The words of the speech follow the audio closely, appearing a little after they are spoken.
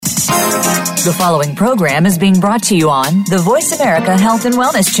The following program is being brought to you on the Voice America Health and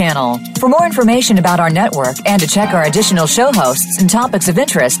Wellness Channel. For more information about our network and to check our additional show hosts and topics of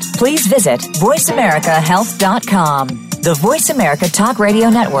interest, please visit voiceamericahealth.com. The Voice America Talk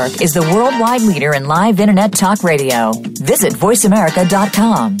Radio Network is the worldwide leader in live Internet talk radio. Visit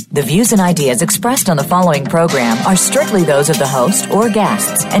voiceamerica.com. The views and ideas expressed on the following program are strictly those of the host or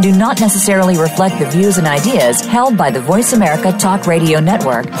guests and do not necessarily reflect the views and ideas held by the Voice America Talk Radio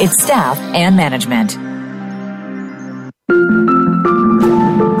Network, its staff, and management.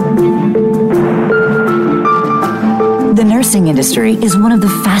 The nursing industry is one of the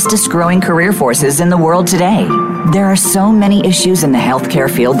fastest growing career forces in the world today. There are so many issues in the healthcare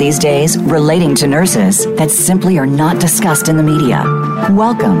field these days relating to nurses that simply are not discussed in the media.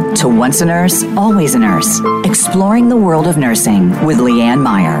 Welcome to Once a Nurse, Always a Nurse, Exploring the World of Nursing with Leanne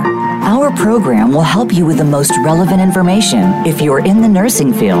Meyer. Our program will help you with the most relevant information if you're in the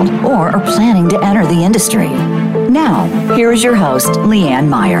nursing field or are planning to enter the industry. Now, here is your host, Leanne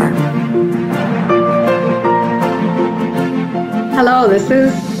Meyer. Hello, this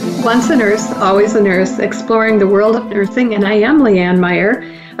is Once a Nurse, Always a Nurse, Exploring the World of Nursing, and I am Leanne Meyer.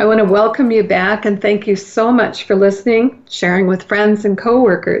 I want to welcome you back and thank you so much for listening, sharing with friends and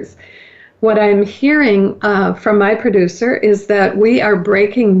coworkers. What I'm hearing from my producer is that we are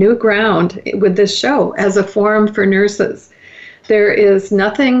breaking new ground with this show as a forum for nurses. There is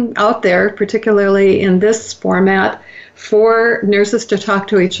nothing out there, particularly in this format, for nurses to talk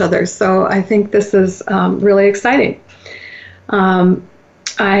to each other. So I think this is really exciting.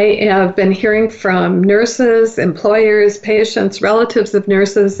 I have been hearing from nurses, employers, patients, relatives of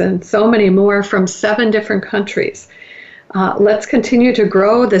nurses, and so many more from 7 different countries. Let's continue to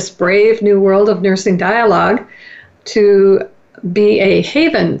grow this brave new world of nursing dialogue to be a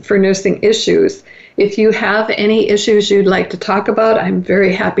haven for nursing issues. If you have any issues you'd like to talk about, I'm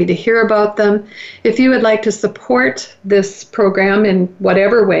very happy to hear about them. If you would like to support this program in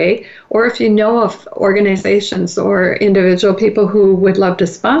whatever way, or if you know of organizations or individual people who would love to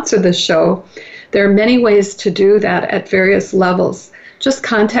sponsor this show, there are many ways to do that at various levels. Just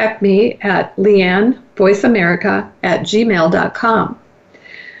contact me at leannevoiceamerica@gmail.com.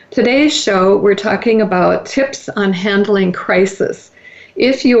 Today's show, we're talking about tips on handling crisis.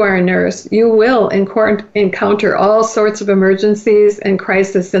 If you are a nurse, you will encounter all sorts of emergencies and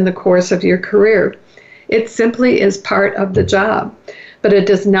crises in the course of your career. It simply is part of the job, but it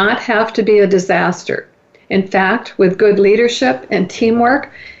does not have to be a disaster. In fact, with good leadership and teamwork,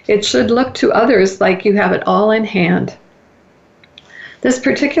 it should look to others like you have it all in hand. This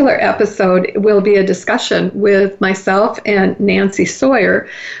particular episode will be a discussion with myself and Nancy Sawyer,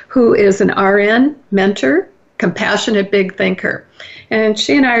 who is an RN, mentor, compassionate big thinker. And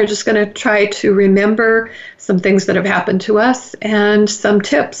she and I are just going to try to remember some things that have happened to us and some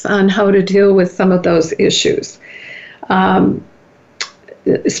tips on how to deal with some of those issues.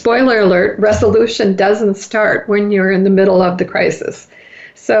 Spoiler alert, resolution doesn't start when you're in the middle of the crisis.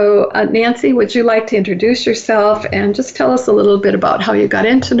 So Nancy, would you like to introduce yourself and just tell us a little bit about how you got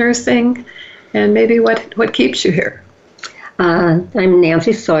into nursing and maybe what keeps you here? I'm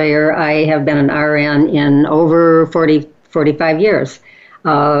Nancy Sawyer. I have been an RN in over 45 years.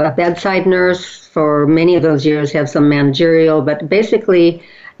 A bedside nurse for many of those years, have some managerial, but basically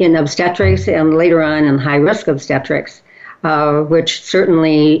in obstetrics and later on in high-risk obstetrics, which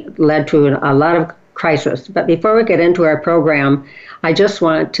certainly led to a lot of crisis. But before we get into our program, I just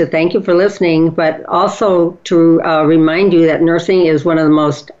want to thank you for listening, but also to remind you that nursing is one of the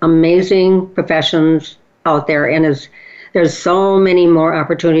most amazing professions out there, and there's so many more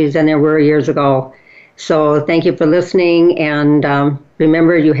opportunities than there were years ago. So thank you for listening, and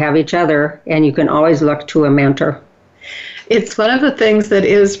remember, you have each other, and you can always look to a mentor. It's one of the things that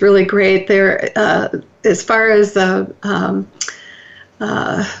is really great there, as far as an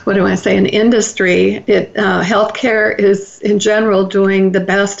industry. Healthcare is, in general, doing the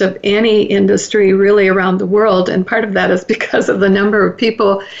best of any industry really around the world, and part of that is because of the number of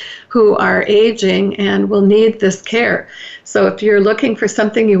people who are aging and will need this care. So if you're looking for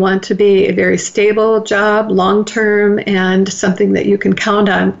something you want to be a very stable job, long-term, and something that you can count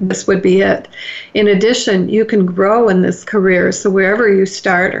on, this would be it. In addition, you can grow in this career. So wherever you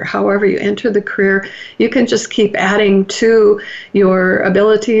start or however you enter the career, you can just keep adding to your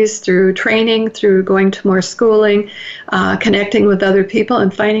abilities through training, through going to more schooling, connecting with other people,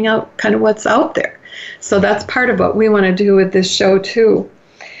 and finding out kind of what's out there. So that's part of what we want to do with this show too.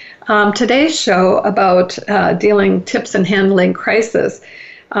 Today's show about dealing tips and handling crisis.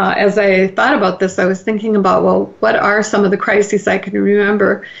 as I thought about this, I was thinking about, well, what are some of the crises I can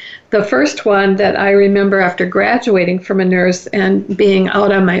remember? The first one that I remember after graduating from a nurse and being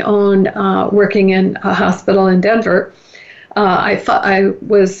out on my own, working in a hospital in Denver, I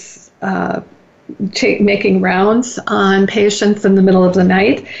was making rounds on patients in the middle of the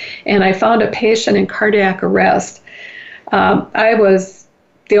night, and I found a patient in cardiac arrest. I was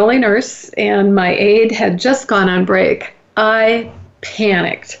the only nurse, and my aide had just gone on break. I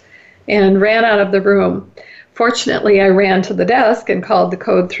panicked and ran out of the room. Fortunately, I ran to the desk and called the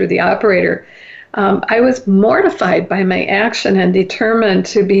code through the operator. I was mortified by my action and determined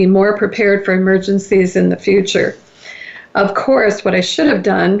to be more prepared for emergencies in the future. Of course, what I should have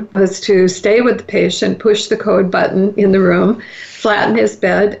done was to stay with the patient, push the code button in the room, flatten his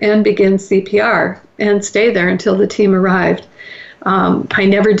bed, and begin CPR, and stay there until the team arrived. I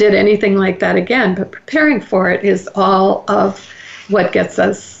never did anything like that again, but preparing for it is all of what gets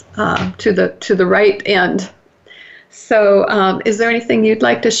us to the right end. So is there anything you'd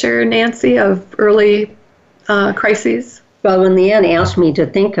like to share, Nancy, of early crises? Well, when Leanne asked me to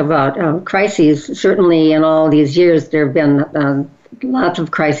think about crises, certainly in all these years there have been lots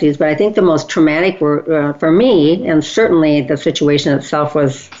of crises, but I think the most traumatic were, for me, and certainly the situation itself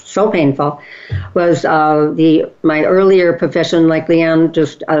was so painful, was my earlier profession, like Leanne,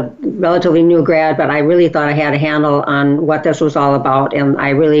 just a relatively new grad, but I really thought I had a handle on what this was all about, and I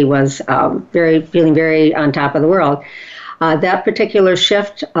really was feeling very on top of the world. That particular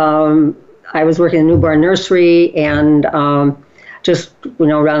shift, I was working in a newborn nursery, and just,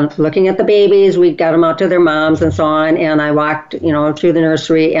 around looking at the babies, we got them out to their moms and so on, and I walked, through the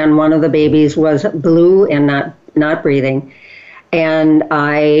nursery, and one of the babies was blue and not breathing. And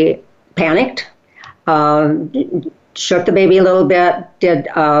I panicked, shook the baby a little bit, did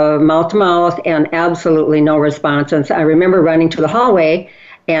mouth to mouth, and absolutely no response. And so I remember running to the hallway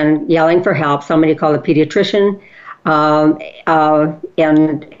and yelling for help. Somebody called a pediatrician,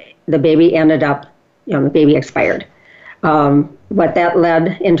 and the baby ended up, the baby expired. What that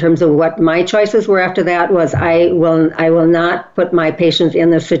led in terms of what my choices were after that was I will not put my patients in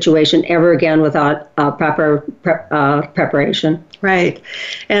this situation ever again without proper preparation. Right.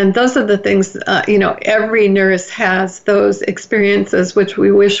 And those are the things, every nurse has those experiences which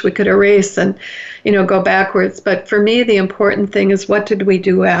we wish we could erase and, go backwards. But for me, the important thing is, what did we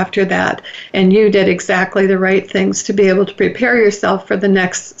do after that? And you did exactly the right things to be able to prepare yourself for the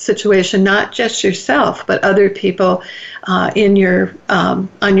next situation, not just yourself, but other people on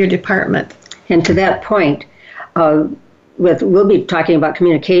your department. And to that point, we'll be talking about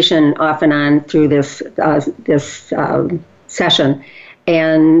communication off and on through this session,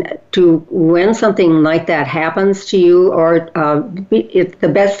 and when something like that happens to you, or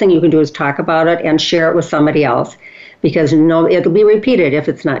the best thing you can do is talk about it and share it with somebody else, because it'll be repeated if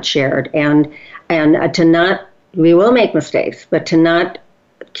it's not shared, and we will make mistakes, but to not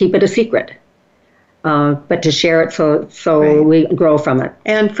keep it a secret. But to share it so right. We grow from it.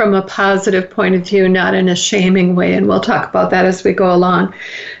 And from a positive point of view, not in a shaming way, and we'll talk about that as we go along.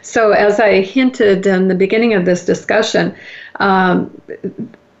 So as I hinted in the beginning of this discussion,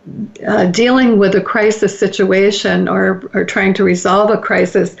 dealing with a crisis situation or trying to resolve a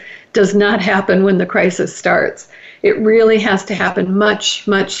crisis does not happen when the crisis starts. It really has to happen much,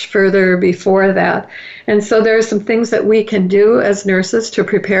 much further before that. And so there are some things that we can do as nurses to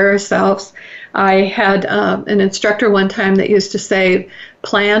prepare ourselves. I had an instructor one time that used to say,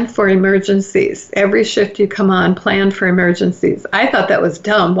 plan for emergencies. Every shift you come on, plan for emergencies. I thought that was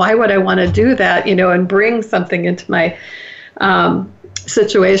dumb. Why would I want to do that, and bring something into my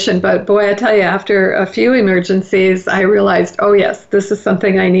situation? But boy, I tell you, after a few emergencies, I realized, oh yes, this is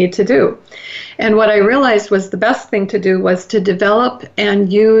something I need to do. And what I realized was the best thing to do was to develop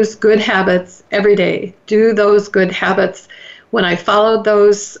and use good habits every day. Do those good habits. When I followed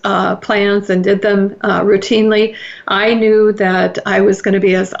those plans and did them routinely, I knew that I was going to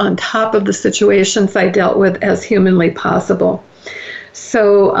be as on top of the situations I dealt with as humanly possible.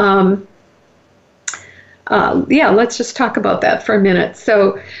 So let's just talk about that for a minute.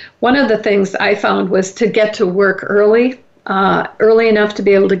 So one of the things I found was to get to work early enough to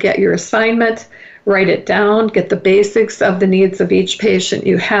be able to get your assignment, write it down, get the basics of the needs of each patient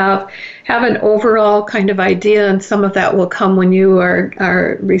you have an overall kind of idea, and some of that will come when you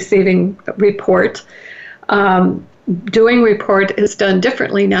are receiving report. Doing report is done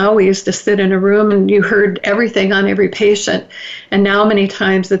differently now. We used to sit in a room and you heard everything on every patient, and now many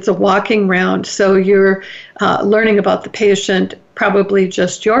times it's a walking round, so you're learning about the patient, probably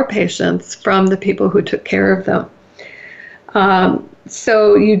just your patients, from the people who took care of them.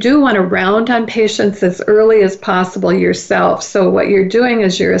 So you do want to round on patients as early as possible yourself. So what you're doing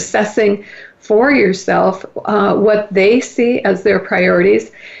is you're assessing for yourself what they see as their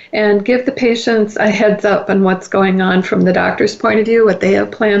priorities, and give the patients a heads up on what's going on from the doctor's point of view, what they have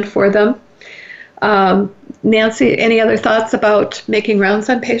planned for them. Nancy, any other thoughts about making rounds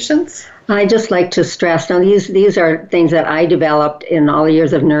on patients? I just like to stress, now these are things that I developed in all the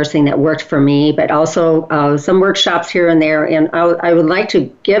years of nursing that worked for me, but also some workshops here and there. And I would like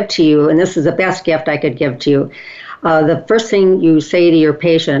to give to you, and this is the best gift I could give to you, the first thing you say to your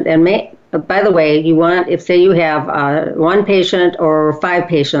patient, and by the way, you want, if say you have one patient or 5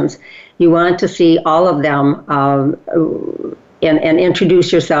 patients, you want to see all of them and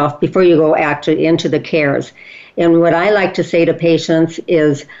introduce yourself before you go actually into the cares. And what I like to say to patients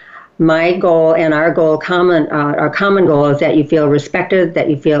is, my goal and our common goal is that you feel respected,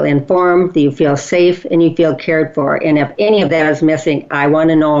 that you feel informed, that you feel safe, and you feel cared for. And if any of that is missing, I want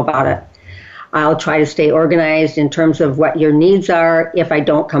to know about it. I'll try to stay organized in terms of what your needs are. If I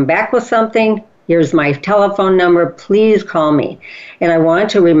don't come back with something, here's my telephone number. Please call me. And I want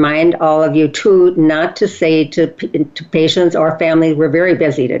to remind all of you, too, not to say to patients or families, we're very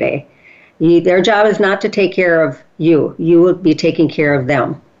busy today. Their job is not to take care of you. You will be taking care of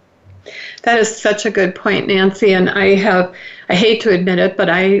them. That is such a good point, Nancy. And I hate to admit it,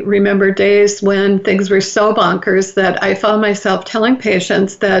 but I remember days when things were so bonkers that I found myself telling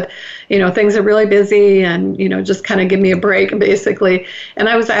patients that, things are really busy and, just kind of give me a break, basically. And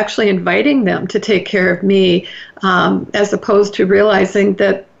I was actually inviting them to take care of me, as opposed to realizing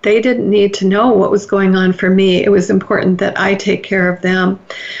that they didn't need to know what was going on for me. It was important that I take care of them.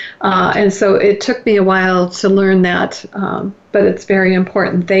 And so it took me a while to learn that, but it's very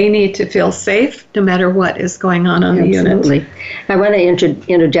important. They need to feel safe no matter what is going on the unit. Absolutely. I want to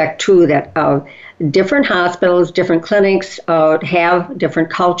interject, too, that different hospitals, different clinics have different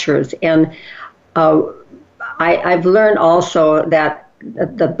cultures. And I've learned also that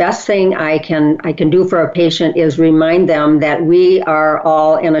the best thing I can do for a patient is remind them that we are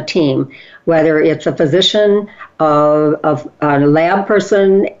all in a team, whether it's a physician, a lab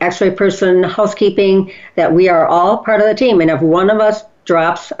person, x-ray person, housekeeping, that we are all part of the team. And if one of us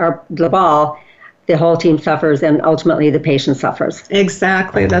drops the ball, the whole team suffers, and ultimately the patient suffers.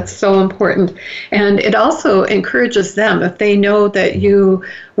 Exactly. That's so important. And it also encourages them, if they know that you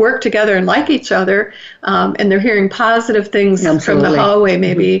work together and like each other, and they're hearing positive things Absolutely. From the hallway,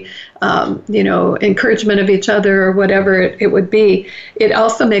 maybe, encouragement of each other or whatever it would be, it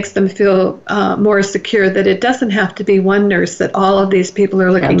also makes them feel more secure that it doesn't have to be one nurse, that all of these people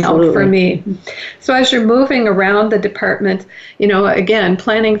are looking Absolutely. Out for me. So as you're moving around the department, again,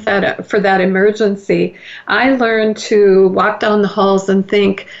 planning for that emergency, I learned to walk down the halls and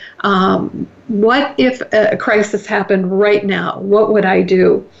think, what if a crisis happened right now? What would I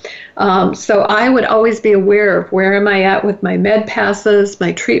do? So I would always be aware of where am I at with my med passes,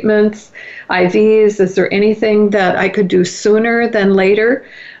 my treatments, IVs. Is there anything that I could do sooner than later?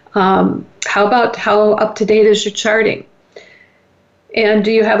 How about how up to date is your charting? And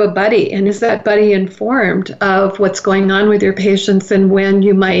do you have a buddy? And is that buddy informed of what's going on with your patients and when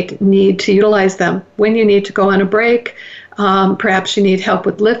you might need to utilize them? When you need to go on a break? Perhaps you need help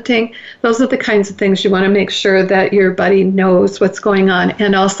with lifting. Those are the kinds of things you want to make sure that your buddy knows what's going on,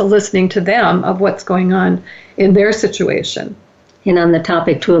 and also listening to them of what's going on in their situation. And on the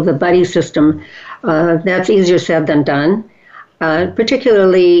topic, too, of the buddy system, that's easier said than done,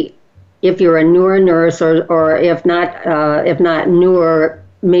 particularly if you're a newer nurse or if not newer,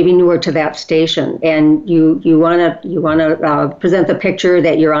 maybe newer to that station, and you want to present the picture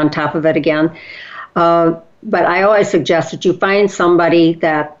that you're on top of it again. But I always suggest that you find somebody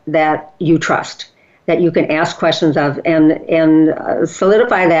that you trust, that you can ask questions of, and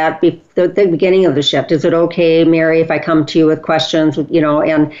solidify that the beginning of the shift. Is it okay, Mary, if I come to you with questions?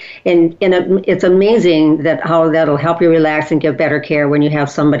 And it's amazing that how that'll help you relax and give better care when you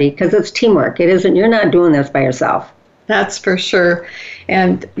have somebody, because it's teamwork. It isn't. You're not doing this by yourself. That's for sure.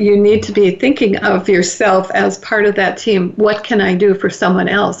 And you need to be thinking of yourself as part of that team. What can I do for someone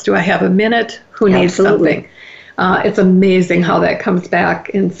else? Do I have a minute? Who needs Absolutely. Something? It's amazing how that comes back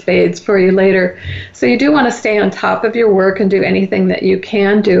in spades for you later. So you do want to stay on top of your work and do anything that you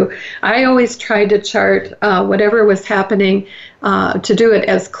can do. I always tried to chart whatever was happening to do it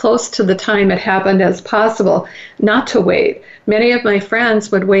as close to the time it happened as possible, not to wait. Many of my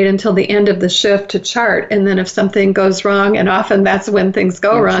friends would wait until the end of the shift to chart, and then if something goes wrong, and often that's when things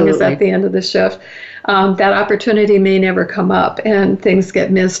go Absolutely. wrong, is at the end of the shift, that opportunity may never come up, and things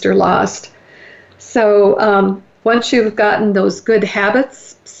get missed or lost. So once you've gotten those good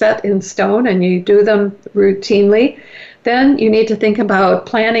habits set in stone and you do them routinely, Then you need to think about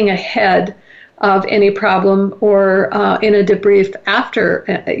planning ahead of any problem or in a debrief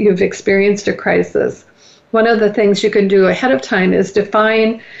after you've experienced a crisis. One of the things you can do ahead of time is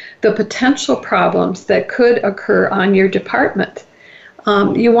define the potential problems that could occur on your department.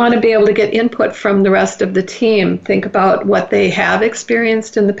 You want to be able to get input from the rest of the team. Think about what they have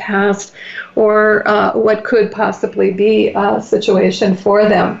experienced in the past or what could possibly be a situation for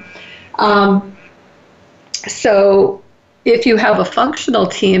them. So if you have a functional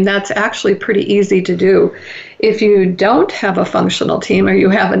team, that's actually pretty easy to do. If you don't have a functional team or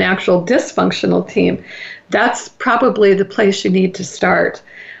you have an actual dysfunctional team, that's probably the place you need to start.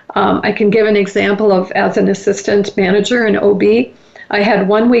 I can give an example of as an assistant manager in OB. I had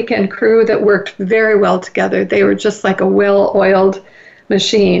one weekend crew that worked very well together. They were just like a well-oiled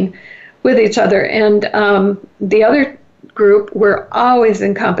machine with each other. And the other group were always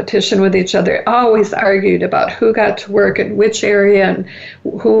in competition with each other, always argued about who got to work in which area and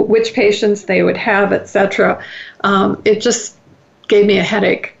which patients they would have, etc. It just gave me a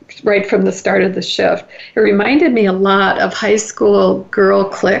headache right from the start of the shift. It reminded me a lot of high school girl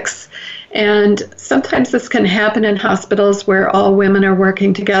cliques. And sometimes this can happen in hospitals where all women are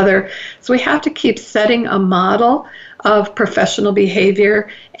working together. So we have to keep setting a model of professional behavior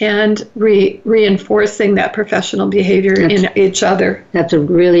and reinforcing that professional behavior in each other. That's a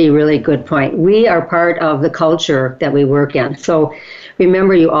really, really good point. We are part of the culture that we work in. So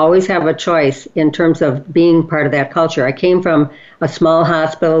remember, you always have a choice in terms of being part of that culture. I came from a small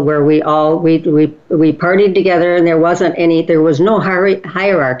hospital where we partied together, and there was no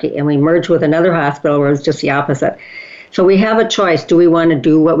hierarchy, and we merged with another hospital where it was just the opposite. So we have a choice. Do we want to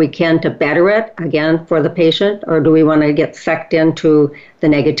do what we can to better it, again, for the patient, or do we want to get sucked into the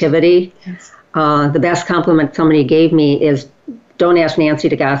negativity? Yes. The best compliment somebody gave me is, don't ask Nancy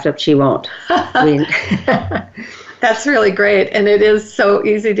to gossip, she won't. That's really great. And it is so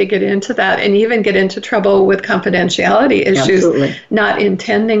easy to get into that and even get into trouble with confidentiality issues, Absolutely. Not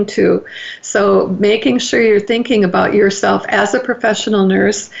intending to. So making sure you're thinking about yourself as a professional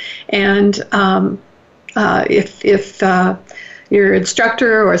nurse, and if your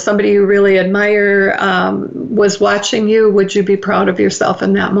instructor or somebody you really admire was watching you, would you be proud of yourself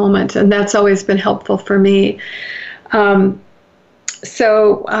in that moment? And that's always been helpful for me.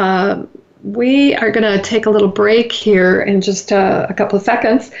 We are going to take a little break here in just a couple of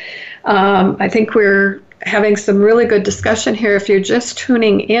seconds. I think we're having some really good discussion here. If you're just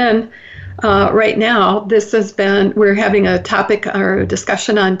tuning in right now, we're having a topic or a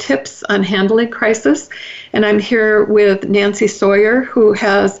discussion on tips on handling crisis. And I'm here with Nancy Sawyer, who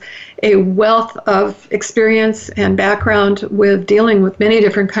has a wealth of experience and background with dealing with many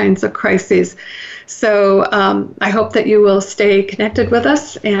different kinds of crises. So I hope that you will stay connected with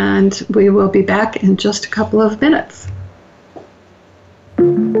us, and we will be back in just a couple of minutes.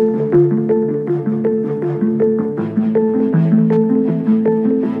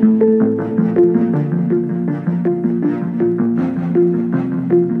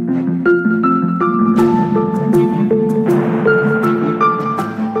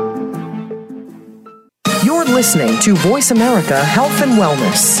 You're listening to Voice America Health and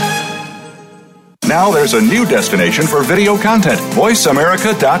Wellness. Now there's a new destination for video content,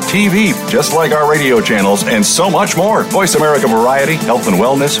 voiceamerica.tv, just like our radio channels and so much more. Voice America Variety, Health and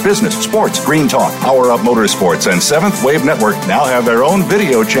Wellness, Business, Sports, Green Talk, Power Up Motorsports, and Seventh Wave Network now have their own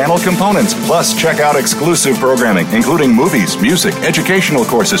video channel components. Plus, check out exclusive programming, including movies, music, educational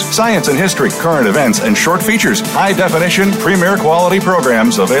courses, science and history, current events, and short features. High-definition, premier quality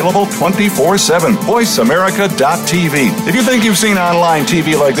programs available 24/7. voiceamerica.tv. If you think you've seen online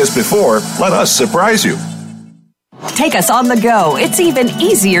TV like this before, let us surprise you. Take us on the go. It's even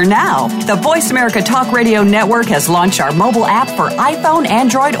easier now. The Voice America Talk Radio Network has launched our mobile app for iPhone,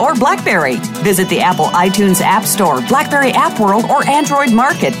 Android, or BlackBerry. Visit the Apple iTunes App Store, BlackBerry App World, or Android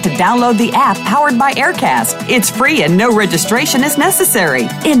Market to download the app powered by Aircast. It's free and no registration is necessary.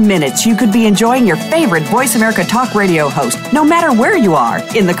 In minutes, you could be enjoying your favorite Voice America Talk Radio host, no matter where you are,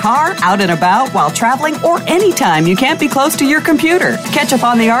 in the car, out and about, while traveling, or anytime you can't be close to your computer. Catch up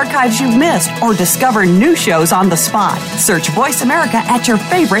on the archives you've missed or discover new shows on the spot. Search Voice America at your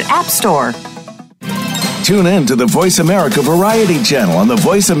favorite app store. Tune in to the Voice America Variety channel on the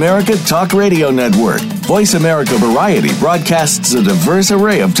Voice America Talk Radio Network. Voice America Variety broadcasts a diverse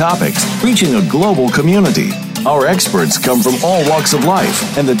array of topics, reaching a global community. Our experts come from all walks of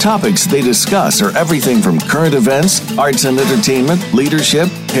life, and the topics they discuss are everything from current events, arts and entertainment, leadership,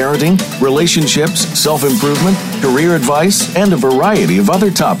 parenting, relationships, self-improvement, career advice, and a variety of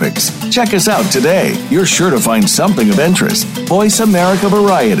other topics. Check us out today. You're sure to find something of interest. Voice America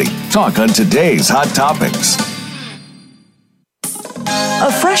Variety. Talk on today's hot topics.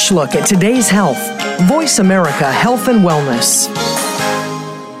 fresh look at today's health. Voice America Health and Wellness.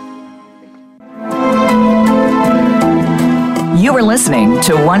 You are listening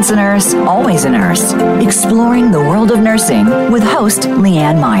to Once a Nurse, Always a Nurse, exploring the world of nursing with host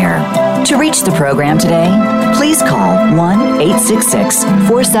Leanne Meyer. To reach the program today, please call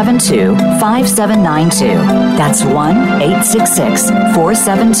 1-866-472-5792. That's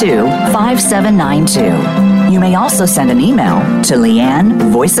 1-866-472-5792. You may also send an email to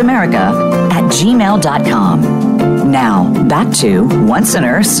leannevoiceamerica@gmail.com. Now, back to Once a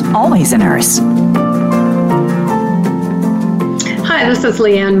Nurse, Always a Nurse. Hi, this is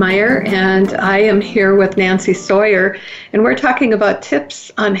Leanne Meyer, and I am here with Nancy Sawyer, and we're talking about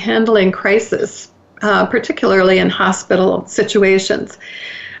tips on handling crisis, particularly in hospital situations.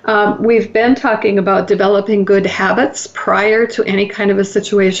 We've been talking about developing good habits prior to any kind of a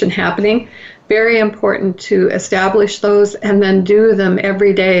situation happening. Very important to establish those and then do them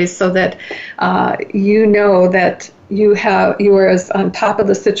every day so that you know that you are as on top of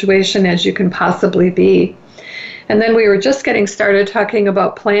the situation as you can possibly be. And then we were just getting started talking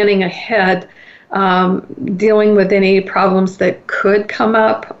about planning ahead, dealing with any problems that could come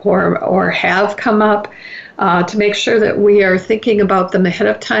up or have come up, to make sure that we are thinking about them ahead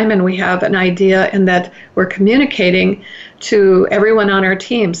of time and we have an idea and that we're communicating to everyone on our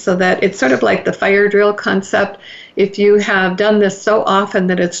team so that it's sort of like the fire drill concept. If you have done this so often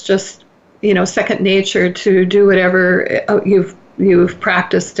that it's just, second nature to do whatever you've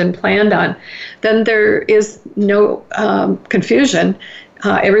practiced and planned on, then there is no confusion.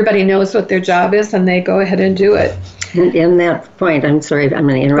 Everybody knows what their job is and they go ahead and do it. In that point, I'm sorry, I'm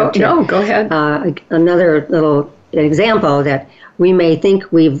going to interrupt you. No, go ahead. Another little example that we may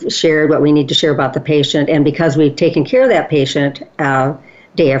think we've shared what we need to share about the patient, and because we've taken care of that patient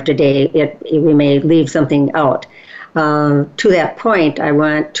day after day, we may leave something out. To that point, I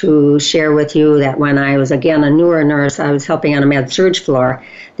want to share with you that when I was, again, a newer nurse, I was helping on a med-surg floor.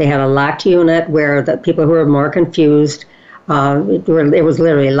 They had a locked unit where the people who were more confused, it was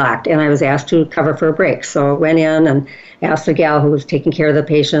literally locked, and I was asked to cover for a break. So I went in and asked the gal who was taking care of the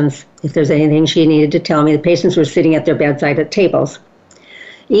patients if there's anything she needed to tell me. The patients were sitting at their bedside at tables,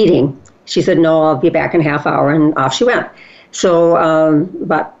 eating. She said, no, I'll be back in a half hour, and off she went. So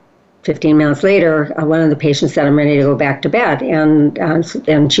about 15 minutes later, one of the patients said, I'm ready to go back to bed. And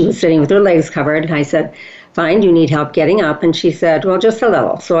she was sitting with her legs covered. And I said, fine, do you need help getting up? And she said, well, just a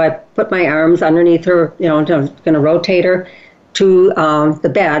little. So I put my arms underneath her, I was going to rotate her to the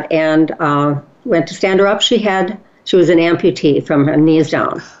bed and went to stand her up. She was an amputee from her knees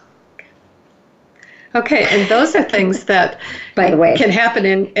down. Okay, and those are things that, by the way, can happen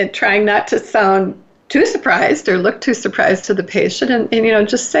in trying not to sound too surprised or look too surprised to the patient, and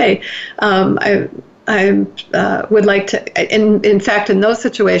just say, I would like to. In fact, in those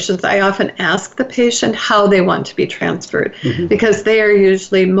situations, I often ask the patient how they want to be transferred, because they are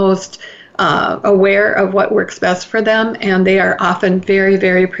usually most aware of what works best for them, and they are often very,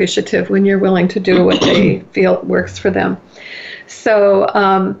 very appreciative when you're willing to do what they feel works for them.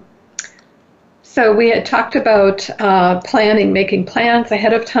 So we had talked about planning, making plans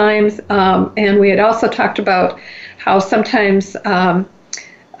ahead of time, and we had also talked about how sometimes when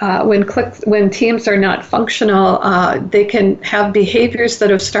teams are not functional, they can have behaviors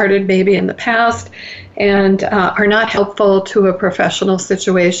that have started maybe in the past and are not helpful to a professional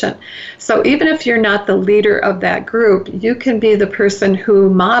situation. So even if you're not the leader of that group, you can be the person who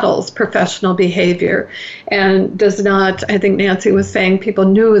models professional behavior and does not, I think Nancy was saying, people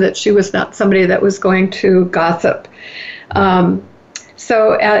knew that she was not somebody that was going to gossip.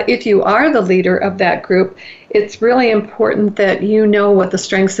 So if you are the leader of that group, it's really important that you know what the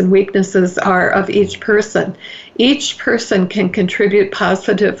strengths and weaknesses are of each person. Each person can contribute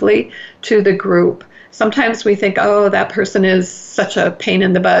positively to the group. Sometimes we think, oh, that person is such a pain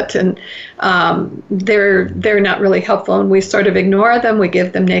in the butt, and they're not really helpful, and we sort of ignore them. We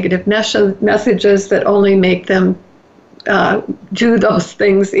give them negative messages that only make them do those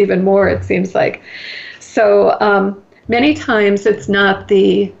things even more, it seems like. So many times it's not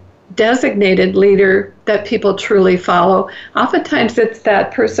the designated leader that people truly follow. Oftentimes it's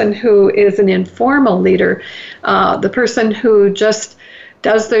that person who is an informal leader, the person who just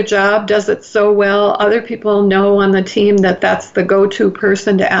does their job, does it so well. Other people know on the team that that's the go-to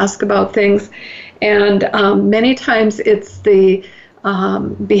person to ask about things. And many times it's the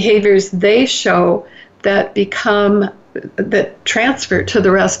behaviors they show that become that transfer to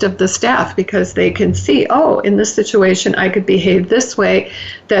the rest of the staff, because they can see, oh, in this situation I could behave this way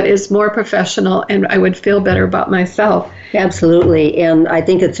that is more professional and I would feel better about myself. Absolutely. And I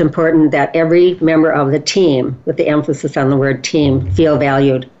think it's important that every member of the team, with the emphasis on the word team, feel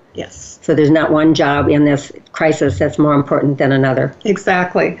valued. Yes. So there's not one job in this crisis that's more important than another.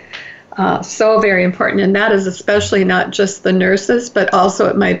 Exactly. So very important. And that is especially not just the nurses, but also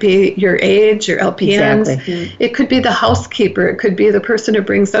it might be your aides, your LPNs. Exactly. It could be the housekeeper. It could be the person who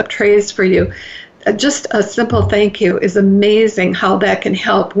brings up trays for you. Just a simple thank you is amazing how that can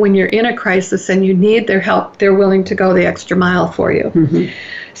help when you're in a crisis and you need their help. They're willing to go the extra mile for you. Mm-hmm.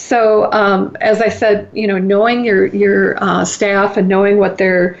 So as I said, knowing your staff and knowing what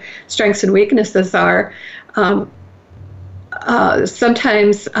their strengths and weaknesses are,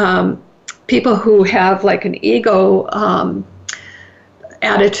 sometimes people who have like an ego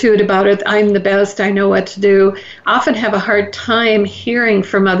attitude about it, I'm the best, I know what to do, often have a hard time hearing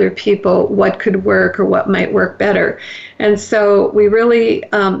from other people what could work or what might work better. And so we really,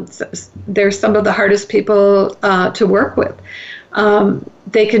 they're some of the hardest people to work with.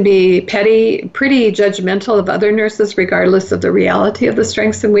 They can be petty, pretty judgmental of other nurses, regardless of the reality of the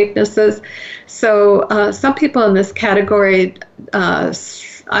strengths and weaknesses. So some people in this category,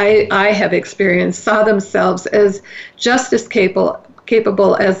 I have experienced, saw themselves as just as capable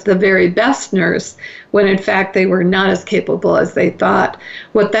as the very best nurse, when in fact they were not as capable as they thought.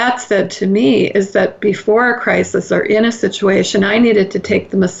 What that said to me is that before a crisis or in a situation, I needed to take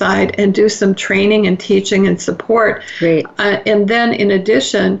them aside and do some training and teaching and support. Great. And then in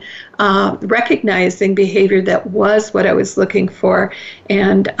addition, recognizing behavior that was what I was looking for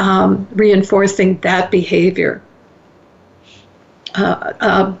and reinforcing that behavior.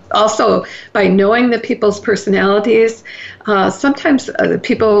 Also, by knowing the people's personalities, sometimes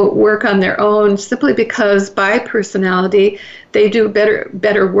people work on their own simply because by personality they do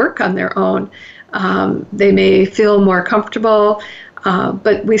better work on their own. They may feel more comfortable,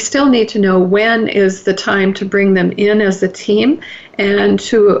 but we still need to know when is the time to bring them in as a team and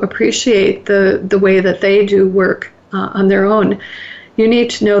to appreciate the way that they do work on their own. You need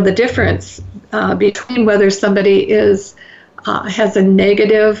to know the difference between whether somebody has a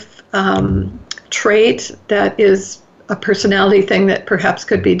negative trait that is a personality thing that perhaps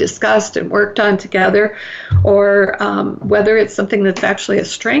could be discussed and worked on together, or whether it's something that's actually a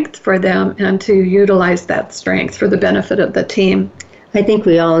strength for them and to utilize that strength for the benefit of the team. I think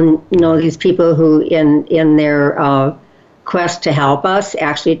we all know these people who in their quest to help us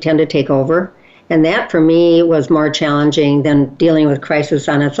actually tend to take over. And that, for me, was more challenging than dealing with crisis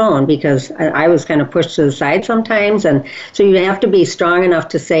on its own, because I was kind of pushed to the side sometimes. And so you have to be strong enough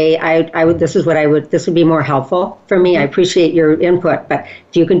to say, this would be more helpful for me. I appreciate your input, but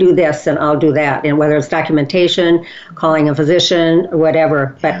if you can do this, then I'll do that. And whether it's documentation, calling a physician, or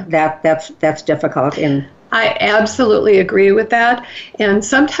whatever, but that's difficult. I absolutely agree with that. And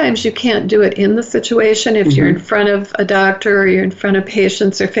sometimes you can't do it in the situation if you're in front of a doctor or you're in front of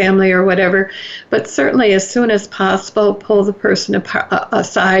patients or family or whatever. But certainly as soon as possible, pull the person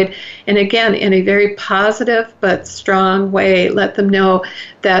aside. And again, in a very positive but strong way, let them know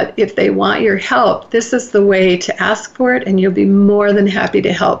that if they want your help, this is the way to ask for it, and you'll be more than happy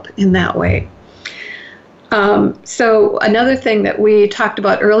to help in that way. So another thing that we talked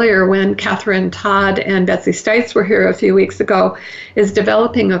about earlier when Catherine Todd and Betsy Stites were here a few weeks ago is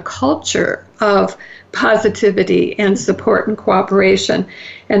developing a culture of positivity and support and cooperation.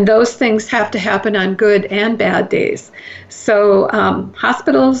 And those things have to happen on good and bad days. So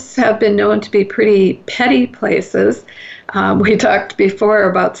hospitals have been known to be pretty petty places. We talked before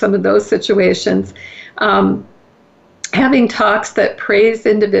about some of those situations. Having talks that praise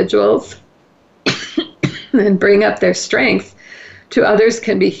individuals and bring up their strengths to others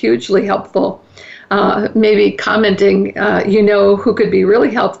can be hugely helpful. Maybe commenting, who could be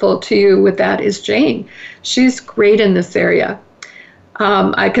really helpful to you with that is Jane. She's great in this area.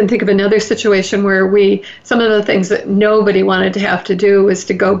 I can think of another situation where some of the things that nobody wanted to have to do was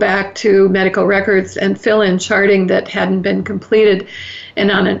to go back to medical records and fill in charting that hadn't been completed. And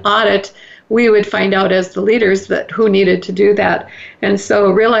on an audit, we would find out as the leaders that who needed to do that. And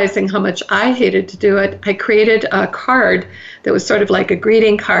so realizing how much I hated to do it, I created a card that was sort of like a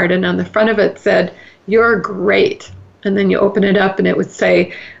greeting card, and on the front of it said, "You're great." And then you open it up and it would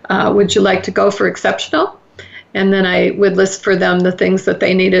say, "Would you like to go for exceptional?" And then I would list for them the things that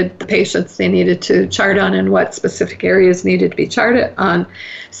they needed, the patients they needed to chart on, and what specific areas needed to be charted on.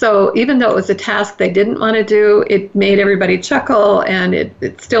 So even though it was a task they didn't want to do, it made everybody chuckle, and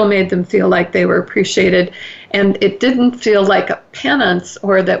it still made them feel like they were appreciated. And it didn't feel like a penance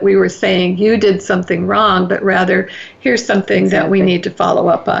or that we were saying you did something wrong, but rather here's something that we need to follow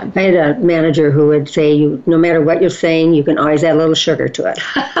up on. I had a manager who would say, no matter what you're saying, you can always add a little sugar to it.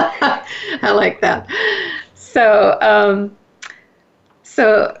 I like that. So,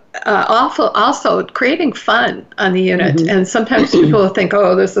 also creating fun on the unit. Mm-hmm. And sometimes people think,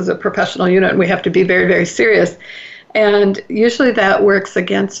 oh, this is a professional unit and we have to be very, very serious. And usually that works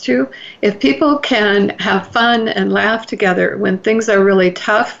against you. If people can have fun and laugh together when things are really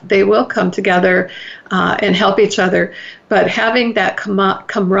tough, they will come together and help each other. But having that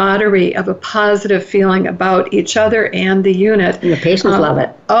camaraderie of a positive feeling about each other and the unit. And the patients love it.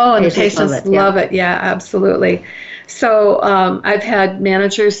 Oh, and the patients love it. Yeah, absolutely. So I've had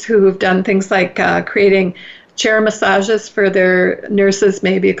managers who have done things like creating chair massages for their nurses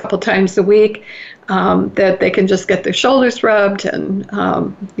maybe a couple times a week, that they can just get their shoulders rubbed and,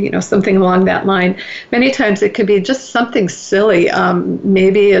 something along that line. Many times it could be just something silly.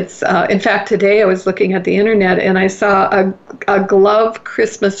 Maybe it's, in fact, today I was looking at the internet and I saw a glove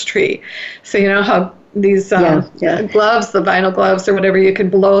Christmas tree. So you know how these gloves, the vinyl gloves or whatever, you can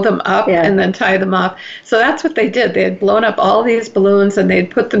blow them up and then tie them off. So that's what they did. They had blown up all these balloons and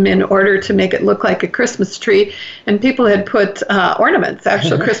they'd put them in order to make it look like a Christmas tree. And people had put ornaments,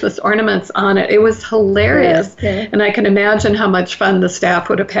 actual Christmas ornaments on it. It was hilarious. And I can imagine how much fun the staff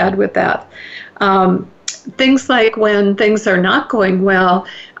would have had with that. Things like when things are not going well,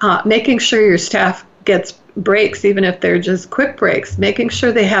 making sure your staff gets breaks, even if they're just quick breaks, making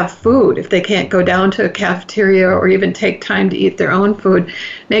sure they have food if they can't go down to a cafeteria or even take time to eat their own food,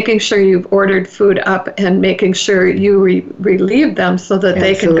 making sure you've ordered food up and making sure you relieve them so that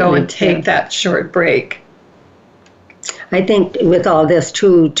they can go and take that short break. I think with all this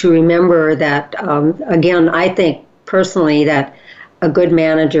too, to remember that, again, I think personally that a good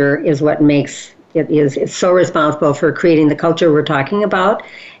manager is what makes it's so responsible for creating the culture we're talking about.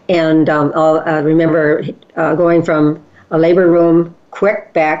 And I'll remember going from a labor room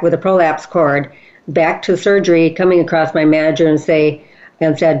quick back with a prolapse cord back to surgery, coming across my manager and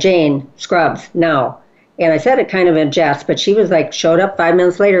said, Jane, scrubs now. And I said it kind of in jest, but she was like, showed up 5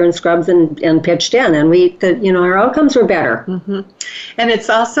 minutes later in scrubs and pitched in. And our outcomes were better. Mm-hmm. And it's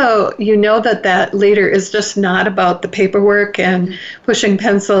also, that leader is just not about the paperwork and pushing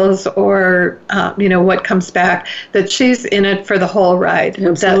pencils or, what comes back, that she's in it for the whole ride.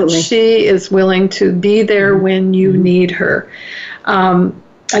 Absolutely. That she is willing to be there when you need her.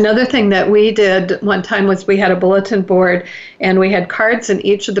 Another thing that we did one time was we had a bulletin board and we had cards in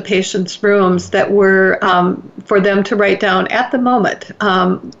each of the patients' rooms that were for them to write down at the moment.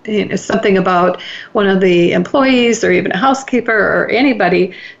 Something about one of the employees or even a housekeeper or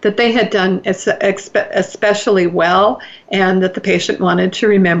anybody that they had done especially well and that the patient wanted to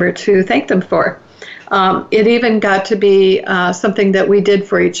remember to thank them for. It even got to be something that we did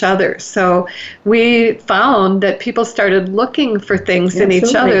for each other. So we found that people started looking for things in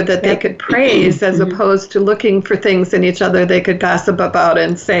each other that they could praise as opposed to looking for things in each other they could gossip about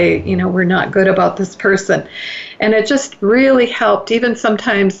and say, we're not good about this person. And it just really helped. Even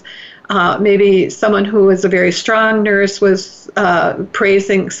sometimes maybe someone who was a very strong nurse was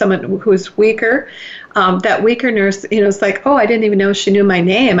praising someone who was weaker. That weaker nurse, it's like, oh, I didn't even know she knew my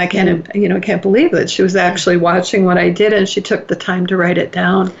name. I can't believe that she was actually watching what I did and she took the time to write it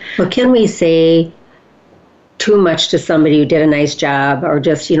down. Well, can we say too much to somebody who did a nice job, or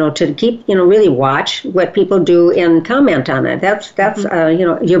just, to keep, really watch what people do and comment on it? That's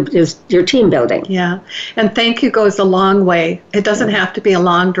your team building. Yeah. And thank you goes a long way. It doesn't have to be a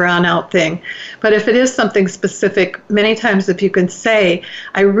long drawn out thing. But if it is something specific, many times if you can say,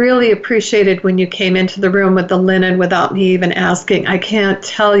 I really appreciated when you came into the room with the linen without me even asking, I can't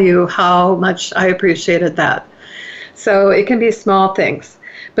tell you how much I appreciated that. So it can be small things.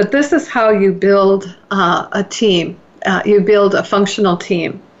 But this is how you build a team. You build a functional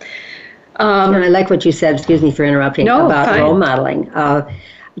team. And I like what you said, excuse me for interrupting, about role modeling.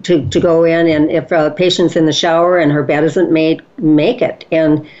 To go in and if a patient's in the shower and her bed isn't made, make it.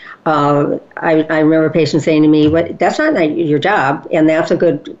 And I remember a patient saying to me, that's not your job. And that's a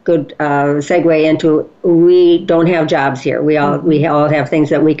good segue into, we don't have jobs here. We all have things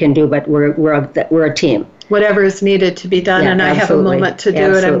that we can do, but we're a team. whatever is needed to be done, and I have a moment to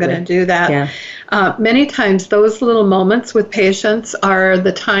do it, I'm going to do that. Yeah. Many times those little moments with patients are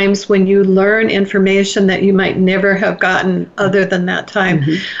the times when you learn information that you might never have gotten other than that time.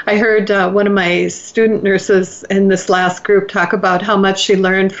 I heard one of my student nurses in this last group talk about how much she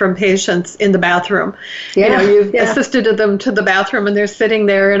learned from patients in the bathroom. You've assisted them to the bathroom, and they're sitting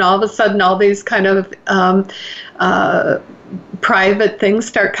there, and all of a sudden all these kind of private things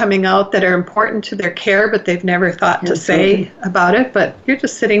start coming out that are important to their care, but they've never thought to say about it. But you're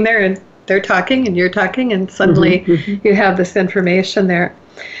just sitting there, and they're talking, and you're talking, and suddenly you have this information there.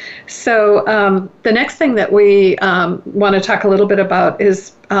 So the next thing that we want to talk a little bit about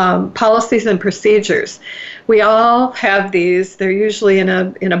is policies and procedures. We all have these. They're usually in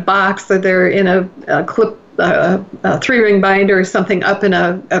a box, or they're in a clip, a 3-ring binder or something up in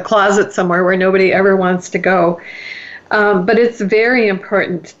a closet somewhere where nobody ever wants to go. But it's very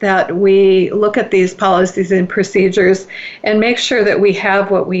important that we look at these policies and procedures and make sure that we have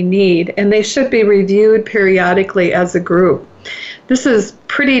what we need, and they should be reviewed periodically as a group. This is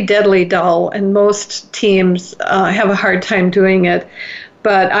pretty deadly dull, and most teams have a hard time doing it.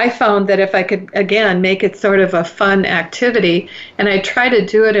 But I found that if I could, again, make it sort of a fun activity, and I try to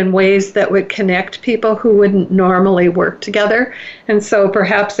do it in ways that would connect people who wouldn't normally work together. And so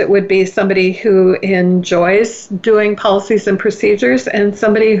perhaps it would be somebody who enjoys doing policies and procedures and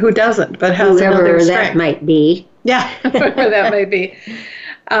somebody who doesn't, but has another strength. Whoever that might be. Yeah, whoever that might be.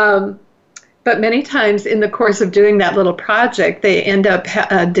 But many times in the course of doing that little project, they end up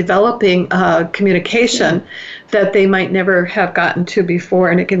developing communication that they might never have gotten to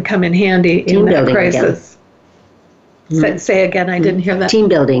before, and it can come in handy in that crisis. Say again, I didn't hear that. Team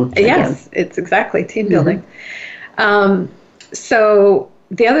building. Yes, it's exactly team building. So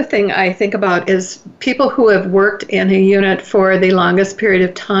the other thing I think about is people who have worked in a unit for the longest period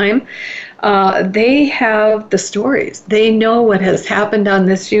of time. They have the stories. They know what has happened on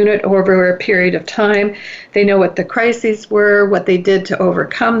this unit over a period of time. They know what the crises were, what they did to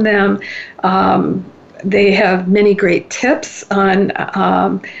overcome them. They have many great tips on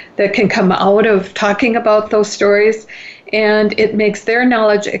that can come out of talking about those stories. And it makes their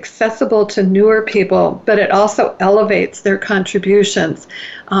knowledge accessible to newer people, but it also elevates their contributions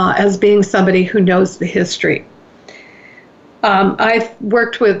as being somebody who knows the history. I've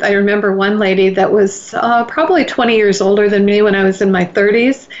worked with, I remember one lady that was probably 20 years older than me when I was in my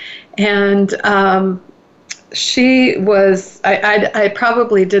 30s. And she was, I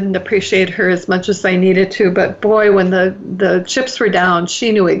probably didn't appreciate her as much as I needed to, but boy, when the chips were down,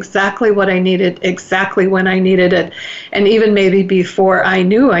 she knew exactly what I needed, exactly when I needed it. And even maybe before I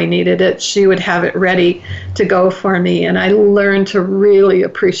knew I needed it, she would have it ready to go for me. And I learned to really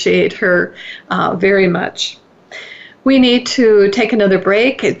appreciate her very much. We need to take another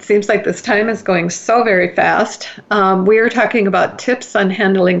break. It seems like this time is going so very fast. We are talking about tips on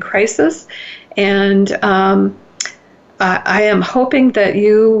handling crisis, and I am hoping that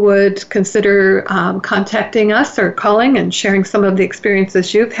you would consider contacting us or calling and sharing some of the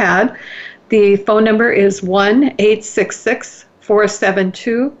experiences you've had. The phone number is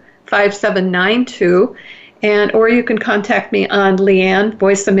 1-866-472-5792, or you can contact me on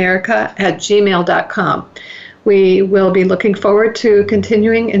leannevoiceamerica@gmail.com. We will be looking forward to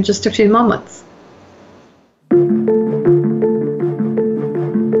continuing in just a few moments.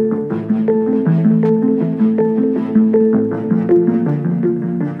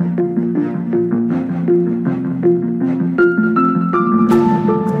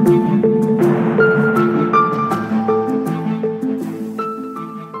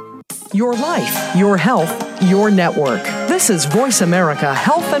 Your life, your health, your network. This is Voice America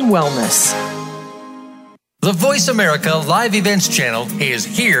Health and Wellness. The Voice America Live Events channel is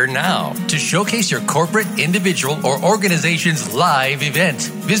here now to showcase your corporate, individual, or organization's live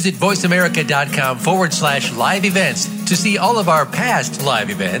event. Visit voiceamerica.com/live events to see all of our past live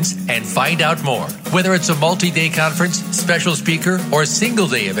events and find out more. Whether it's a multi-day conference, special speaker, or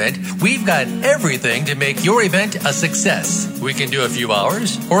single-day event, we've got everything to make your event a success. We can do a few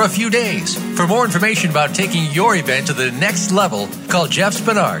hours or a few days. For more information about taking your event to the next level, call Jeff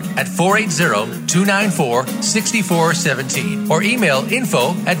Spinard at 480-294-6417 or email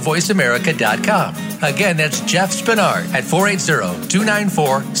info@voiceamerica.com. Again, that's Jeff Spinard at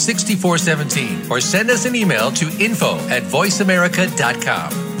 480-294-6417 or send us an email to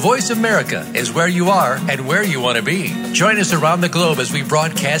info@voiceamerica.com. Voice America is where you are and where you want to be. Join us around the globe as we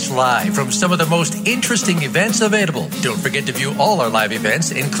broadcast live from some of the most interesting events available. Don't forget to view all our live events,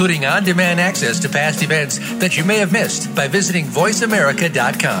 including on-demand access to past events that you may have missed by visiting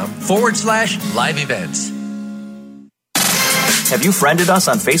voiceamerica.com/live events. Have you friended us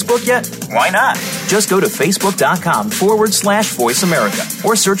on Facebook yet? Why not? Just go to facebook.com/Voice America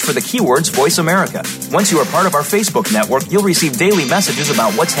or search for the keywords Voice America. Once you are part of our Facebook network, you'll receive daily messages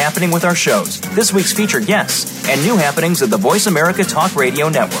about what's happening with our shows, this week's featured guests, and new happenings of the Voice America Talk Radio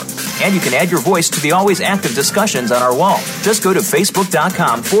Network. And you can add your voice to the always active discussions on our wall. Just go to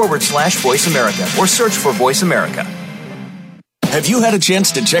facebook.com/Voice America or search for Voice America. Have you had a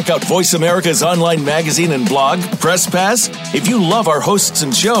chance to check out Voice America's online magazine and blog, Press Pass? If you love our hosts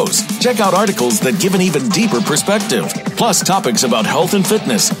and shows, check out articles that give an even deeper perspective. Plus topics about health and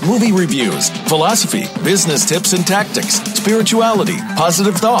fitness, movie reviews, philosophy, business tips and tactics, spirituality,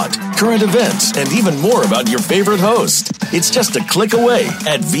 positive thought, current events, and even more about your favorite host. It's just a click away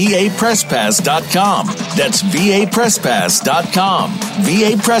at vapresspass.com. That's vapresspass.com.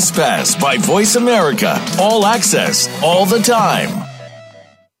 VA Press Pass by Voice America. All access, all the time.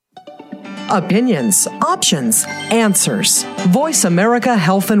 Opinions, options, answers. Voice America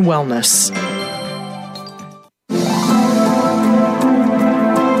Health and Wellness.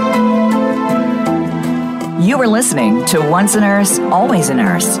 You are listening to Once a Nurse, Always a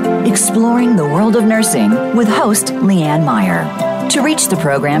Nurse, exploring the world of nursing with host Leanne Meyer. To reach the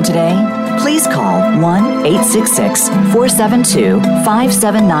program today, please call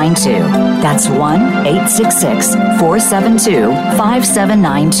 1-866-472-5792. That's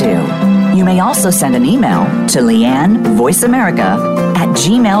 1-866-472-5792. You may also send an email to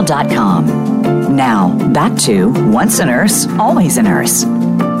leannevoiceamerica@gmail.com. Now, back to Once a Nurse, Always a Nurse.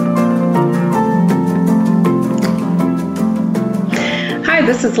 Hi,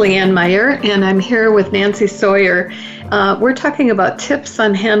 this is Leanne Meyer, and I'm here with Nancy Sawyer. We're talking about tips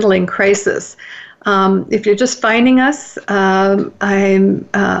on handling crisis. If you're just finding us,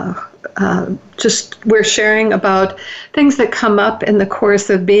 we're sharing about things that come up in the course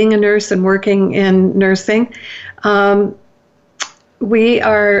of being a nurse and working in nursing. We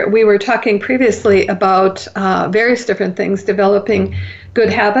were talking previously about various different things, developing good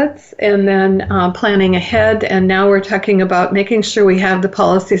habits and then planning ahead. And now we're talking about making sure we have the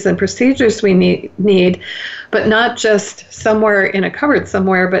policies and procedures we need, but not just somewhere in a cupboard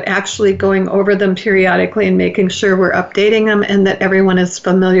somewhere, but actually going over them periodically and making sure we're updating them and that everyone is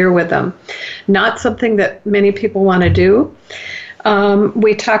familiar with them. Not something that many people want to do.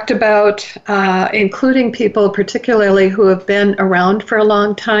 We talked about including people particularly who have been around for a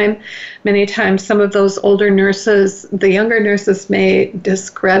long time. Many times some of those older nurses, the younger nurses may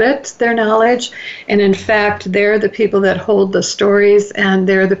discredit their knowledge, and in fact they're the people that hold the stories, and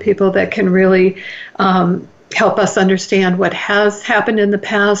they're the people that can really help us understand what has happened in the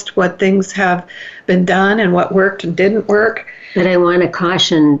past, what things have been done, and what worked and didn't work. But I want to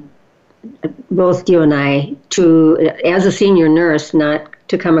caution both you and I to, as a senior nurse, not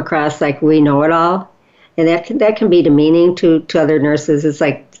to come across like we know it all, and that can be demeaning to other nurses. It's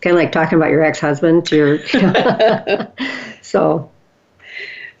kind of like talking about your ex-husband to your. So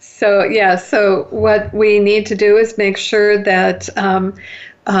what we need to do is make sure that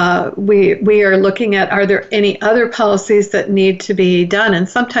we are looking at, are there any other policies that need to be done? And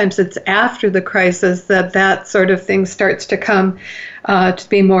sometimes it's after the crisis that sort of thing starts to come to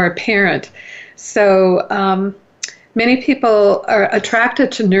be more apparent. So many people are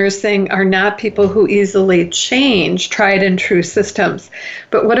attracted to nursing are not people who easily change tried and true systems.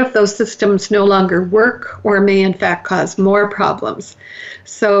 But what if those systems no longer work or may in fact cause more problems?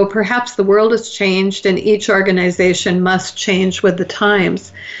 So perhaps the world has changed and each organization must change with the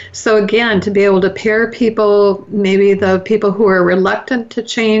times. So again, to be able to pair people, maybe the people who are reluctant to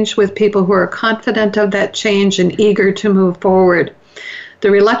change with people who are confident of that change and eager to move forward. The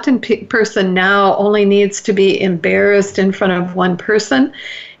reluctant person now only needs to be embarrassed in front of one person,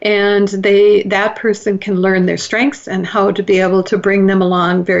 and that person can learn their strengths and how to be able to bring them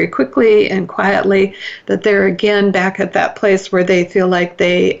along very quickly and quietly, that they're again back at that place where they feel like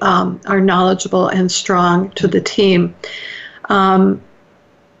they are knowledgeable and strong to the team.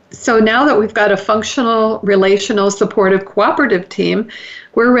 So now that we've got a functional, relational, supportive, cooperative team,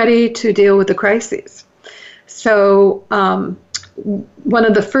 we're ready to deal with the crises. So one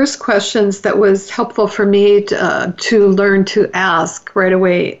of the first questions that was helpful for me to learn to ask right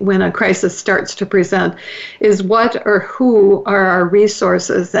away when a crisis starts to present is what or who are our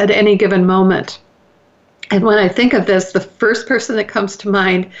resources at any given moment? And when I think of this, the first person that comes to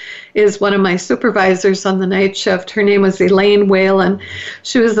mind is one of my supervisors on the night shift. Her name was Elaine Whalen.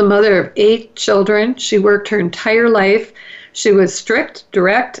 She was the mother of 8 children. She worked her entire life. She was strict,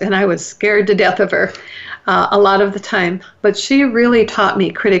 direct, and I was scared to death of her. A lot of the time, but she really taught me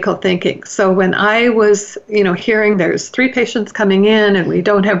critical thinking. So when I was, hearing there's 3 patients coming in and we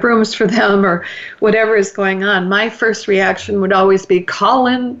don't have rooms for them or whatever is going on, my first reaction would always be call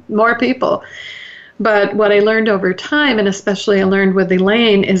in more people. But what I learned over time, and especially I learned with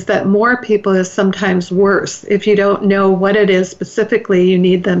Elaine, is that more people is sometimes worse if you don't know what it is specifically you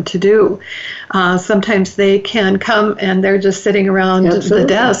need them to do. Sometimes they can come and they're just sitting around the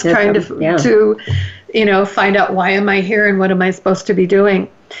desk trying to find out, why am I here and what am I supposed to be doing?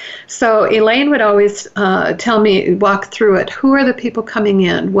 So Elaine would always tell me, walk through it. Who are the people coming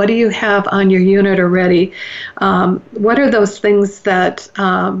in? What do you have on your unit already? What are those things that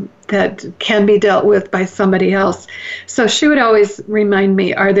can be dealt with by somebody else? So she would always remind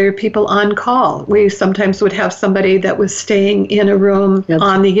me, are there people on call? We sometimes would have somebody that was staying in a room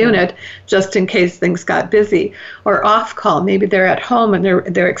on the unit just in case things got busy, or off call. Maybe they're at home and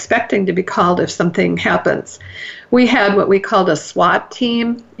they're expecting to be called if something happens. We had what we called a SWAT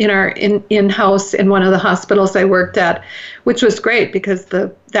team in our in-house in one of the hospitals I worked at, which was great because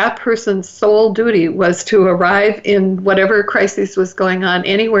that person's sole duty was to arrive in whatever crisis was going on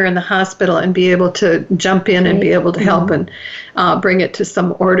anywhere in the hospital and be able to jump in and be able to help and bring it to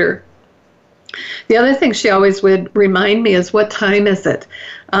some order. The other thing she always would remind me is, what time is it?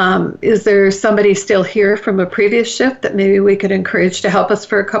 Is there somebody still here from a previous shift that maybe we could encourage to help us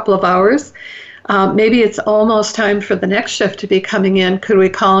for a couple of hours? Maybe it's almost time for the next shift to be coming in. Could we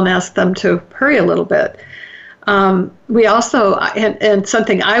call and ask them to hurry a little bit? We also, and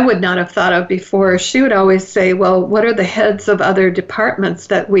something I would not have thought of before, she would always say, well, what are the heads of other departments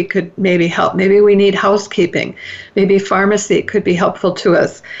that we could maybe help? Maybe we need housekeeping. Maybe pharmacy could be helpful to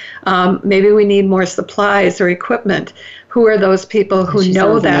us. Maybe we need more supplies or equipment. Who are those people who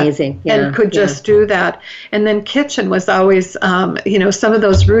know that and could just do that? And then kitchen was always, some of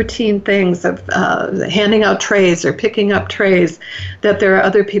those routine things of handing out trays or picking up trays, that there are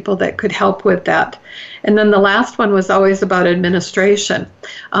other people that could help with that. And then the last one was always about administration.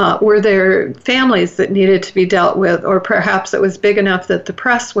 Were there families that needed to be dealt with, or perhaps it was big enough that the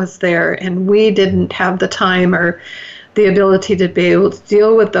press was there and we didn't have the time or the ability to be able to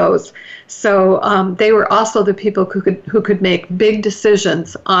deal with those. So they were also the people who could make big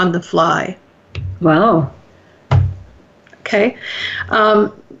decisions on the fly. Wow. Okay.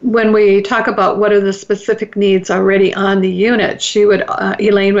 When we talk about what are the specific needs already on the unit,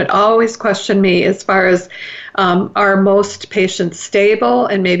 Elaine would always question me as far as, are most patients stable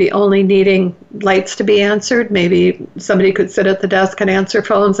and maybe only needing lights to be answered? Maybe somebody could sit at the desk and answer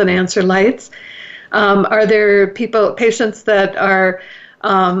phones and answer lights. Are there patients that are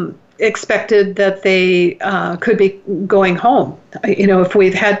expected that they could be going home? If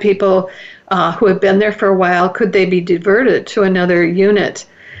we've had people who have been there for a while, could they be diverted to another unit?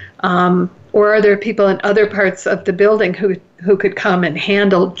 Or are there people in other parts of the building who could come and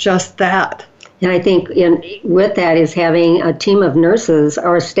handle just that? And I think with that is having a team of nurses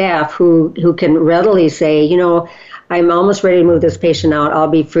or staff who can readily say, I'm almost ready to move this patient out. I'll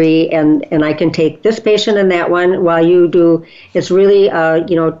be free, and I can take this patient and that one while you do. It's really,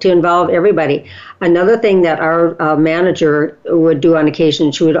 to involve everybody. Another thing that our manager would do on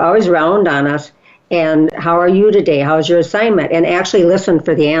occasion, she would always round on us, and how are you today? How's your assignment? And actually listen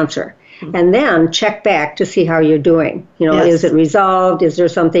for the answer. And then check back to see how you're doing. Is it resolved? Is there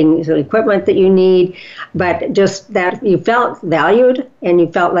equipment that you need? But just that you felt valued and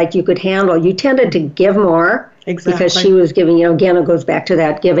you felt like you could handle. You tended to give more. Exactly. Because she was giving, again, it goes back to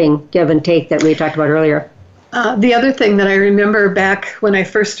that give and take that we talked about earlier. The other thing that I remember back when I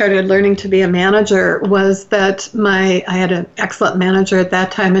first started learning to be a manager was that I had an excellent manager at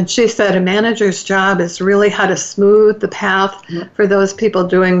that time, and she said a manager's job is really how to smooth the path for those people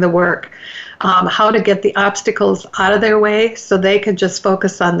doing the work. How to get the obstacles out of their way so they can just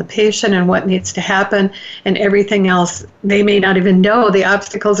focus on the patient and what needs to happen, and everything else, they may not even know the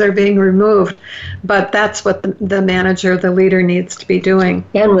obstacles are being removed, but that's what the manager, the leader, needs to be doing.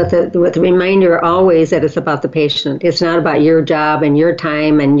 And with the reminder always that it's about the patient. It's not about your job and your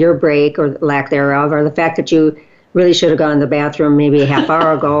time and your break or lack thereof, or the fact that you really should have gone to the bathroom maybe a half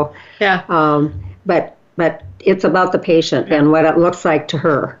hour ago. Yeah. But it's about the patient and what it looks like to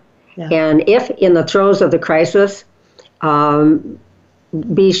her. Yeah. And if in the throes of the crisis,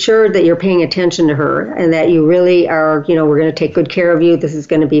 be sure that you're paying attention to her and that you really are, we're going to take good care of you. This is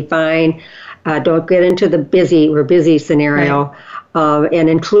going to be fine. Don't get into the busy scenario. Right. And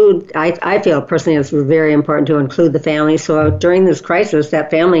include, I feel personally it's very important to include the family. So during this crisis, that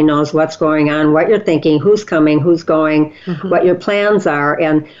family knows what's going on, what you're thinking, who's coming, who's going, what your plans are.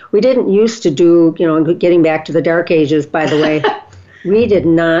 And we didn't used to do, getting back to the dark ages, by the way, we did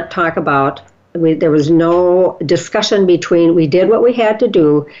not talk about, there was no discussion between, we did what we had to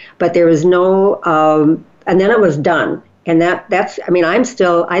do, but there was no, and then it was done. And that's,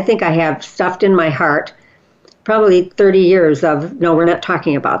 I think I have stuffed in my heart probably 30 years of, no, we're not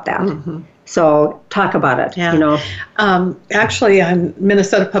talking about that. So talk about it, Yeah. you know. Actually, on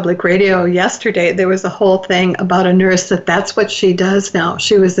Minnesota Public Radio yesterday, there was a whole thing about a nurse that's what she does now.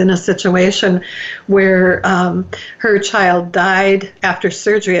 She was in a situation where her child died after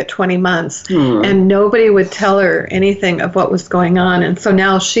surgery at 20 months, and nobody would tell her anything of what was going on. And so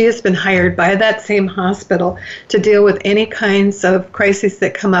now she has been hired by that same hospital to deal with any kinds of crises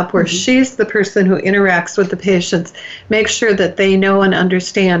that come up where she's the person who interacts with the patients, makes sure that they know and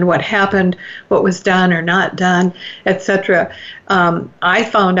understand what happened, what was done or not done, etc. I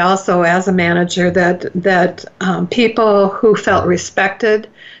found also as a manager that people who felt respected,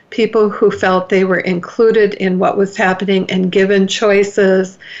 people who felt they were included in what was happening and given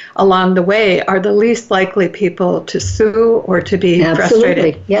choices along the way are the least likely people to sue or to be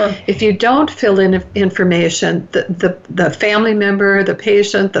frustrated. Yeah. If you don't fill in information, the family member, the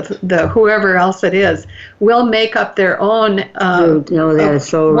patient, the whoever else it is, will make up their own that is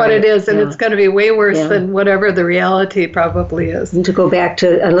so what right. it is, and Yeah. it's going to be way worse than whatever the reality probably is. And to go back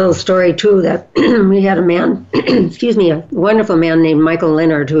to a little story too, that we had a man, a wonderful man named Michael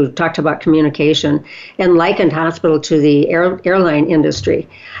Leonard, who talked about communication and likened hospital to the airline industry.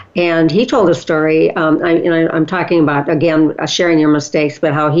 And he told a story, I'm talking about, again, sharing your mistakes,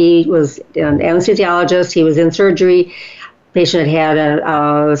 but how he was an anesthesiologist, he was in surgery, patient had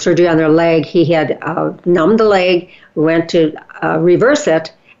a surgery on their leg, he had numbed the leg, went to reverse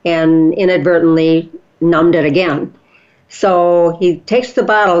it, and inadvertently numbed it again. So he takes the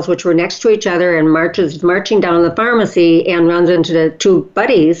bottles, which were next to each other, and marching down the pharmacy and runs into the two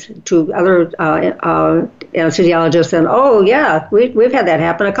buddies, two other anesthesiologists, and, oh, yeah, we've had that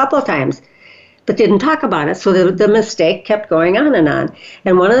happen a couple of times, but didn't talk about it. So the mistake kept going on and on.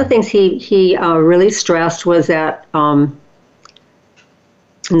 And one of the things he really stressed was that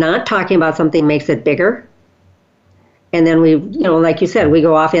not talking about something makes it bigger. And then we, like you said, we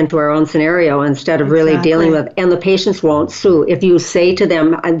go off into our own scenario instead of really dealing with, and the patients won't sue. If you say to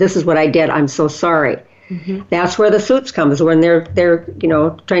them, this is what I did, I'm so sorry. That's where the suits come, is when they're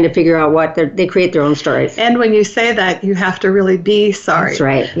trying to figure out what they create their own stories. And when you say that, you have to really be sorry. That's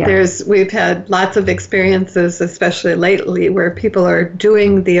right. Yeah. We've had lots of experiences, especially lately, where people are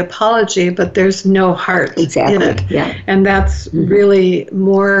doing the apology, but there's no heart in it. Yeah. And that's really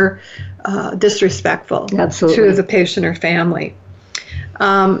more disrespectful to the patient or family.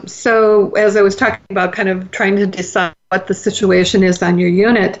 So as I was talking about kind of trying to decide what the situation is on your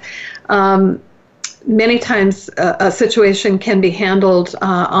unit, many times a situation can be handled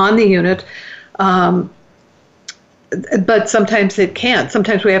on the unit, but sometimes it can't.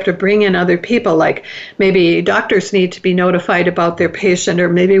 Sometimes we have to bring in other people, like maybe doctors need to be notified about their patient, or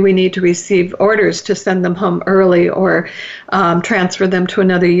maybe we need to receive orders to send them home early or transfer them to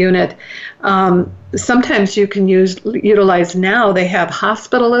another unit. Sometimes you can utilize now. They have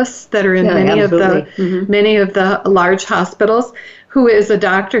hospitalists that are in many of the large hospitals, who is a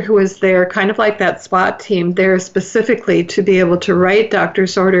doctor who is there, kind of like that SWAT team, there specifically to be able to write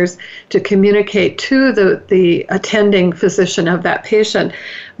doctor's orders to communicate to the attending physician of that patient.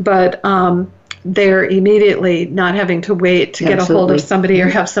 But they're immediately not having to wait to get a hold of somebody or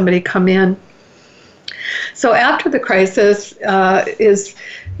have somebody come in. So after the crisis is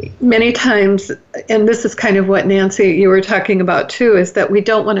many times, and this is kind of what Nancy, you were talking about too, is that we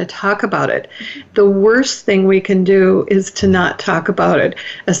don't want to talk about it. The worst thing we can do is to not talk about it,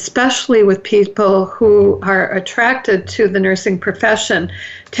 especially with people who are attracted to the nursing profession,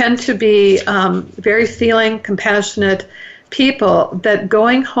 tend to be very feeling, compassionate people, that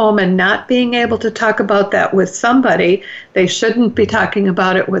going home and not being able to talk about that with somebody, they shouldn't be talking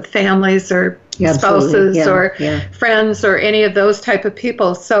about it with families or spouses or friends or any of those type of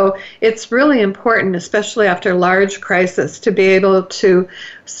people. So it's really important, especially after large crisis, to be able to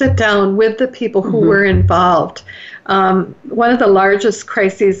sit down with the people who were involved. One of the largest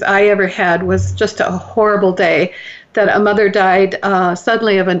crises I ever had was just a horrible day that a mother died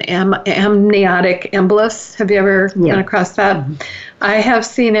suddenly of an amniotic embolus. Have you ever run across that? I have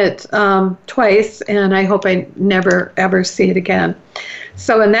seen it twice, and I hope I never, ever see it again.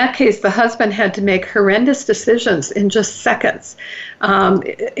 So in that case, the husband had to make horrendous decisions in just seconds.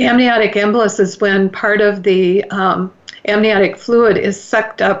 Amniotic embolus is when part of the amniotic fluid is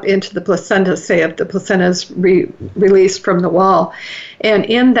sucked up into the placenta, say if the placenta is released from the wall. And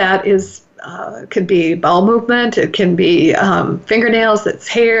in that is could be bowel movement, it can be fingernails, it's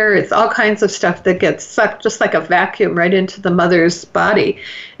hair, it's all kinds of stuff that gets sucked just like a vacuum right into the mother's body.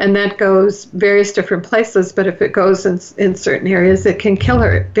 And that goes various different places, but if it goes in certain areas, it can kill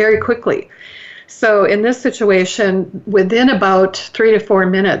her very quickly. So in this situation, within about 3 to 4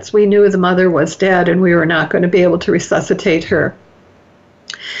 minutes, we knew the mother was dead and we were not going to be able to resuscitate her.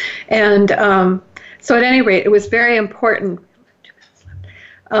 And so at any rate, it was very important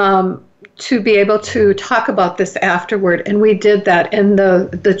to be able to talk about this afterward, and we did that. And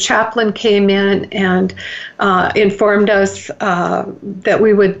the chaplain came in and informed us that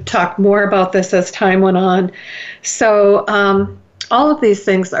we would talk more about this as time went on. So all of these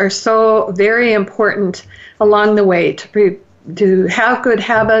things are so very important along the way to have good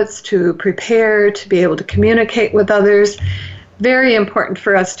habits, to prepare, to be able to communicate with others. Very important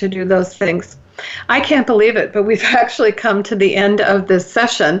for us to do those things. I can't believe it, but we've actually come to the end of this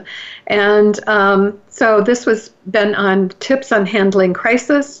session. And so this was been on tips on handling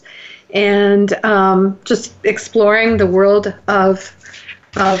crisis and just exploring the world of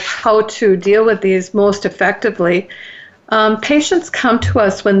how to deal with these most effectively. Patients come to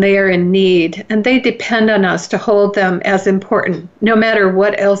us when they are in need, and they depend on us to hold them as important, no matter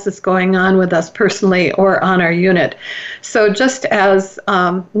what else is going on with us personally or on our unit. So just as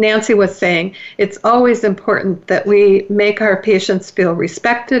Nancy was saying, it's always important that we make our patients feel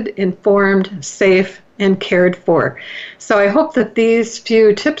respected, informed, safe, and cared for. So I hope that these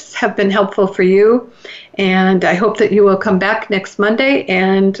few tips have been helpful for you, and I hope that you will come back next Monday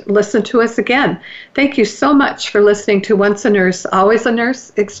and listen to us again. Thank you so much for listening to Once a Nurse, Always a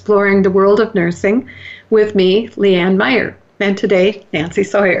Nurse, Exploring the World of Nursing with me, Leanne Meyer, and today, Nancy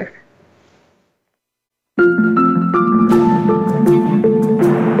Sawyer.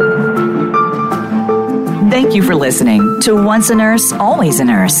 Thank you for listening to Once a Nurse, Always a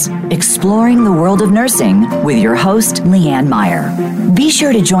Nurse, Exploring the World of Nursing with your host, Leanne Meyer. Be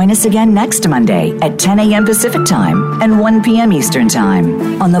sure to join us again next Monday at 10 a.m. Pacific Time and 1 p.m. Eastern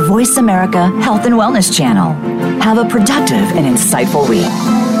Time on the Voice America Health and Wellness Channel. Have a productive and insightful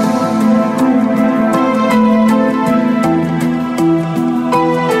week.